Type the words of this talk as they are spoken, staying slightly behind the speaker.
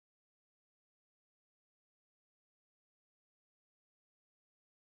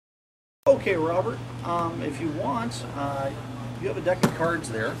Okay, Robert, if you want, you have a deck of cards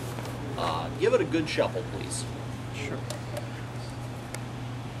there. Give it a good shuffle, please. Sure.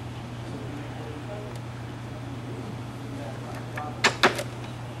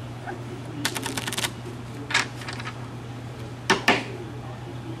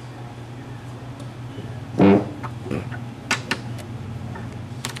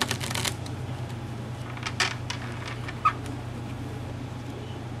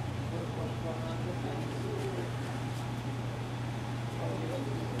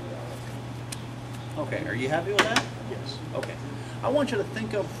 Okay, are you happy with that? Yes. Okay. I want you to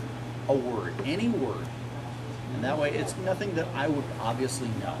think of a word, any word, and that way it's nothing that I would obviously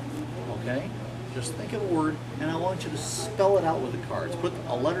know, okay? Just think of a word, and I want you to spell it out with the cards. Put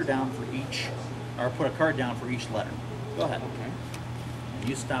a letter down for each, or put a card down for each letter. Go ahead. Okay. And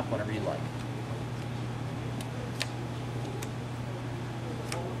you stop whenever you like.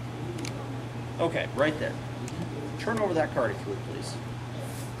 Okay, right there. Turn over that card if you would, please.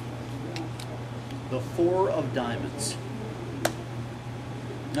 The 4 of diamonds.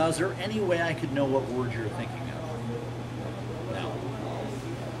 Now, is there any way I could know what word you're thinking of? No.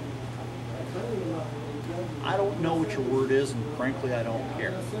 I don't know what your word is, and frankly, I don't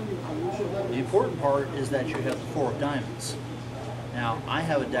care. The important part is that you have the 4 of diamonds. Now, I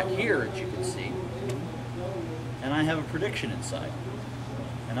have a deck here, as you can see, and I have a prediction inside.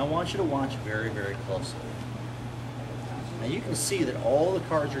 And I want you to watch very, very closely. Now, you can see that all the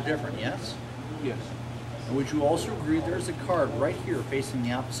cards are different, yes? Yes. And would you also agree there's a card right here facing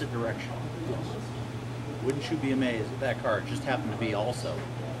the opposite direction? Yes. Wouldn't you be amazed if that card just happened to be also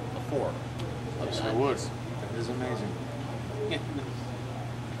a 4 of Yes, I diamonds? would. That is amazing.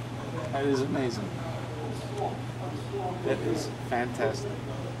 That is amazing. That is fantastic.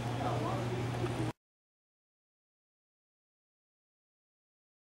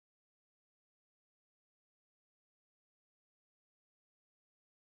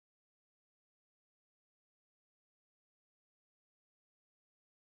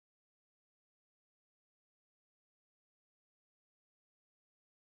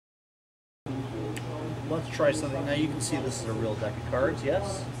 Let's try something. Now you can see this is a real deck of cards,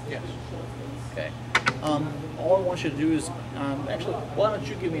 yes? Yes. Okay. All I want you to do is, actually, why don't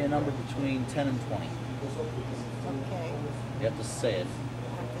you give me a number between 10 and 20? Okay. You have to say it.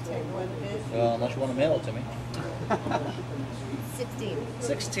 I have to tell you what it is. Unless you want to mail it to me. 16.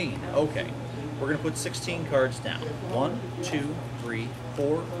 16. Okay. We're going to put 16 cards down. 1, 2, 3,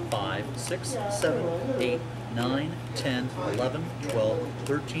 4, 5, 6, 7, 8, 9, 10, 11, 12,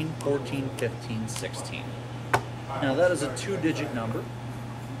 13, 14, 15, 16. Now that is a 2-digit number,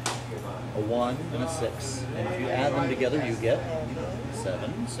 a 1 and a 6. And if you add them together, you get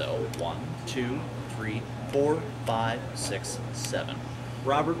 7. So 1, 2, 3, 4, 5, 6, 7.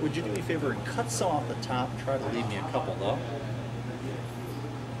 Robert, would you do me a favor and cut some off the top? Try to leave me a couple though.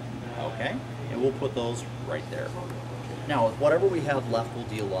 Okay. And we'll put those right there. Now, with whatever we have left, we'll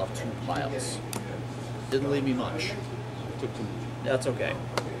deal off 2 piles. Didn't leave me much. Took too much. That's okay.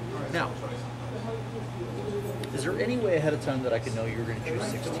 Now, is there any way ahead of time that I could know you were going to choose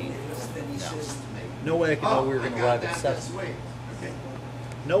 16? No. No way I could know we were going to arrive at 7. Okay.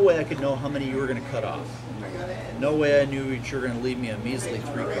 No way I could know how many you were going to cut off. No way I knew that you were going to leave me a measly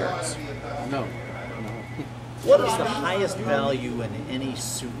 3 cards. No. What is the highest value in any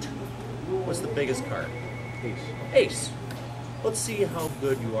suit? What's the biggest card? Ace. Ace. Let's see how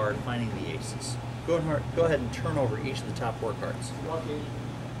good you are at finding the aces. Go ahead and turn over each of the top 4 cards. I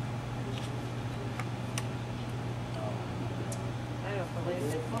don't believe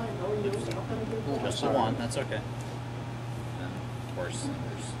it. Just the 1, that's okay. And of course,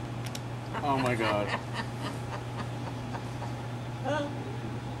 there's... Oh my god.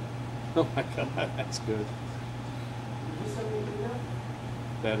 Oh my god, that's good.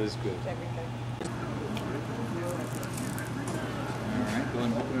 That is good. Everything. Alright, go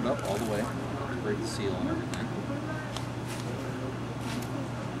ahead and open it up all the way. Break the seal and everything.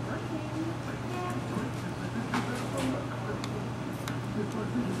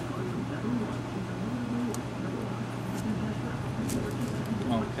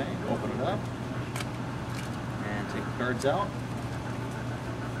 Okay, open it up. And take the cards out.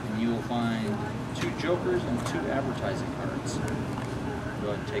 And you will find 2 jokers and 2 advertising cards. Go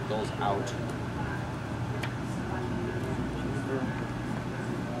ahead and take those out.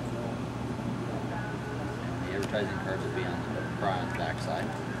 The advertising cards will be on the back side.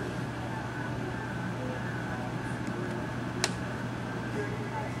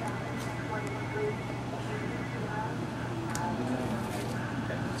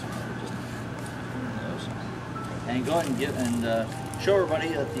 Okay, let's just those. And go ahead and show everybody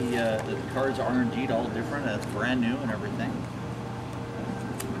that the cards are indeed all different. It's brand new and everything.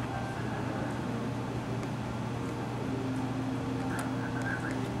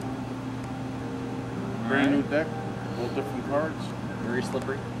 Brand new deck, all different cards. Very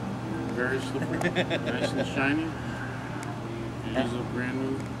slippery. Very slippery, nice and shiny. It is a brand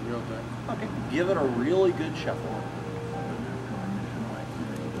new real deck. Okay, give it a really good shuffle.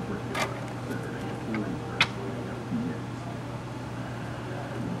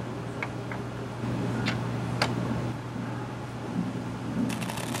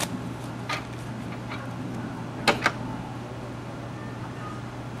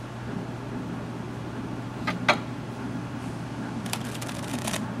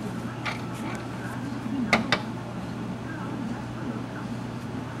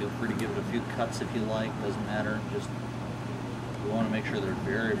 Feel free to give it a few cuts if you like, doesn't matter. Just we want to make sure they're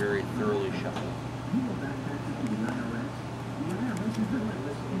very, very thoroughly shuffled.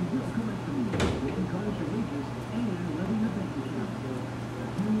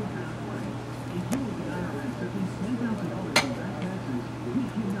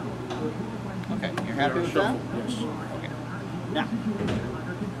 Okay, you're happy with that? Yes. Okay. Now,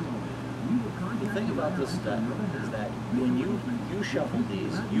 the thing about this deck is that when you shuffle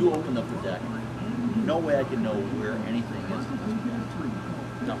these, you open up the deck. No way I can know where anything is.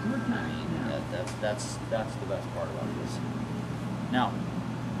 No, I mean that's the best part about this. Now,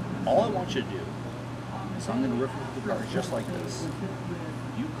 all I want you to do is I'm going to rip the cards just like this.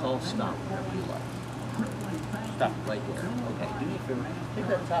 You call stop whenever you like. Stop right here. Okay, do me a favor. Take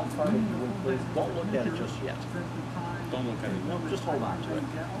that top card if you would, please. Don't look at it just yet. Don't look at it. No, just hold on to it.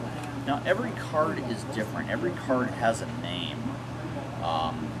 Now, every card is different. Every card has a name.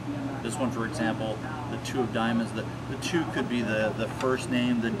 This one, for example, the 2 of diamonds. The 2 could be the first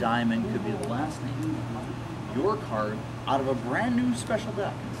name. The diamond could be the last name. Your card, out of a brand new special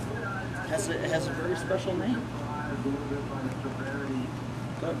deck, has a very special name.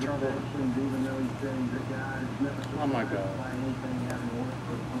 Go ahead, turn it over. Oh my God.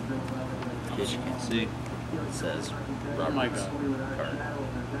 In case you can't see, it says Oh my Robert's God. card.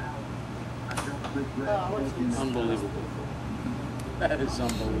 Unbelievable. That is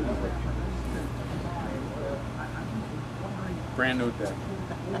unbelievable. Brand new deck.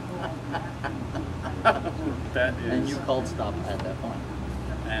 That is. And you called stop at that point.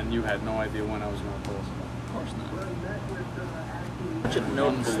 And you had no idea when I was going to call stop. Of course not. I should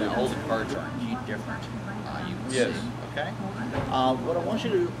notice that all the cards are indeed different. You can Yes. see. Okay. What I want you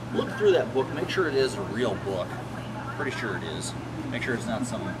to do, look through that book. Make sure it is a real book. Pretty sure it is. Make sure it's not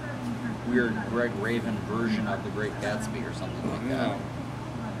some weird Greg Raven version of The Great Gatsby or something like that.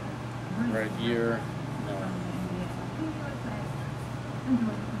 No. Right here. No.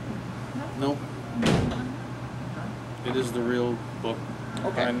 Nope. It is the real book.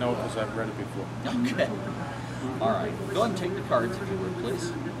 Okay. I know because I've read it before. Okay. All right. Go ahead and take the cards if you would,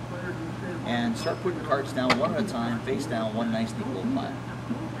 please. And start putting the cards down one at a time, face down, one nice neat little pile.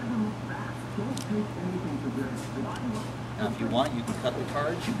 Now, if you want, you can cut the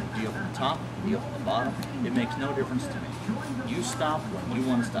cards. You can deal from the top, deal from the bottom. It makes no difference to me. You stop when you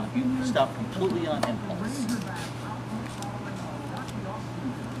want to stop. You stop completely on impulse.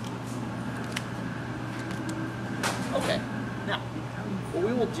 Okay. Now, what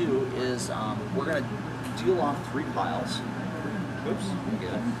we will do is we're going to deal off 3 piles. Oops, we'll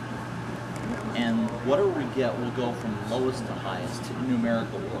get it. And whatever we get, we'll go from lowest to highest in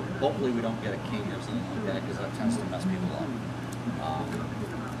numerical order. Hopefully we don't get a king or something like that, because that tends to mess people up.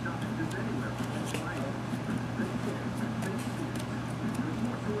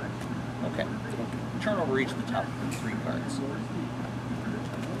 Okay. Turn over each of the top 3 cards. So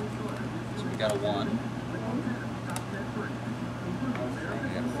we got a 1. We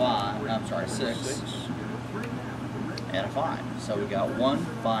got a 5. I'm sorry, 6. And a 5. So we got 1,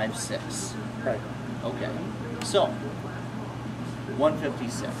 5, 6. Right. Okay. So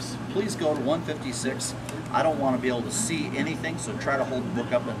 156. Please go to 156. I don't want to be able to see anything, so try to hold the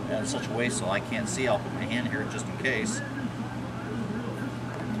book up in such a way so I can't see. I'll put my hand here just in case.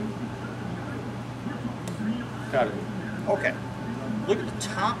 Got it. Okay. Look at the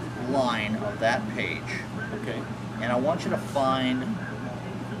top line of that page. Okay. And I want you to find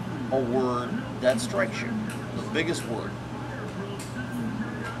a word that strikes you. The biggest word.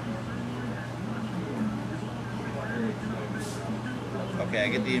 Okay, I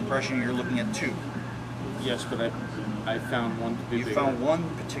get the impression you're looking at 2. Yes, but I found one to be You bigger. found one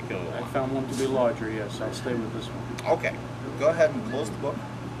particular I one. found one to be larger, yes. I'll stay with this one. Okay, go ahead and close the book.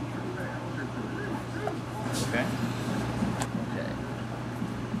 Okay. Okay.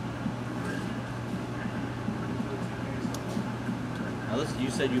 you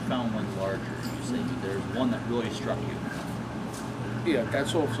said you found one larger. You said there's one that really struck you. Yeah,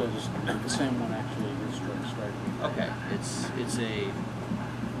 that's also the same one actually that struck me. Okay, it's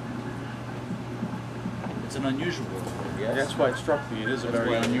an unusual word, yes? That's why it struck me. It is a That's very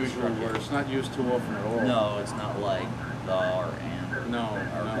why it unusual struck you. word. It's not used too often at all. No, it's not like the or and or, No, or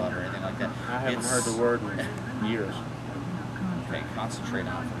no. but or anything like that. I haven't It's- heard the word in years. Okay, concentrate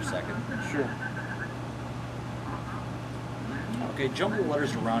on it for a second. Sure. Okay, jumble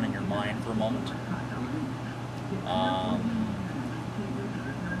letters around in your mind for a moment.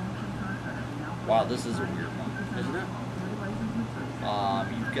 Wow, this is a weird one. Isn't it?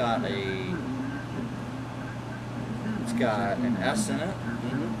 You've got it's got an S in it.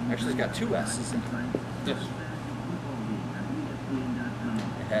 Mm-hmm. Actually, it's got two S's in it. Yes.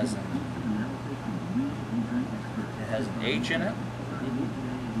 It has an H in it. Mm-hmm.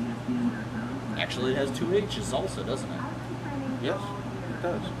 Actually, it has two H's also, doesn't it? Yes, it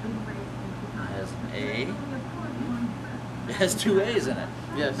does. It has an A. It has two A's in it.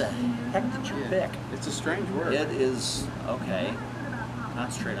 Yes. What the heck did you pick? It's a strange word. It is okay.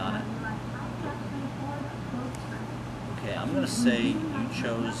 Concentrate on it. Okay, I'm gonna say you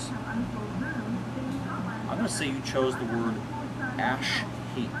chose. I'm gonna say you chose the word ash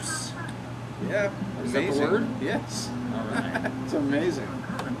heaps. Yeah. Is that the amazing. word? Yes. All right. It's amazing.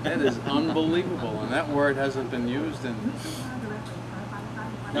 That is unbelievable, and that word hasn't been used in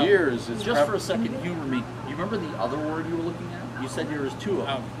Now, years. It's just for a second, humor me. You remember the other word you were looking at? You said there was two of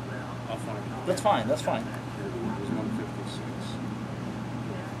them. I'll find it. That's fine. That's fine. It was 156.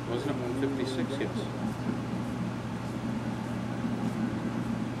 Wasn't it 156? Yes.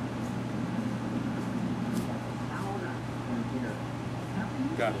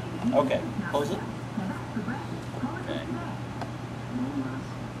 Got it. Okay. Close it. Okay.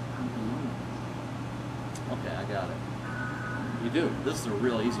 Okay, I got it. You do. This is a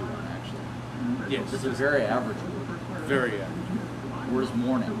real easy one, actually. Yes. This is a very average word. Very average. Where's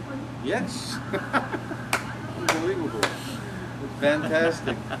morning? Yes. Unbelievable.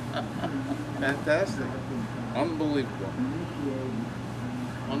 Fantastic. Fantastic. Unbelievable.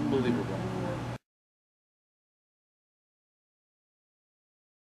 Unbelievable.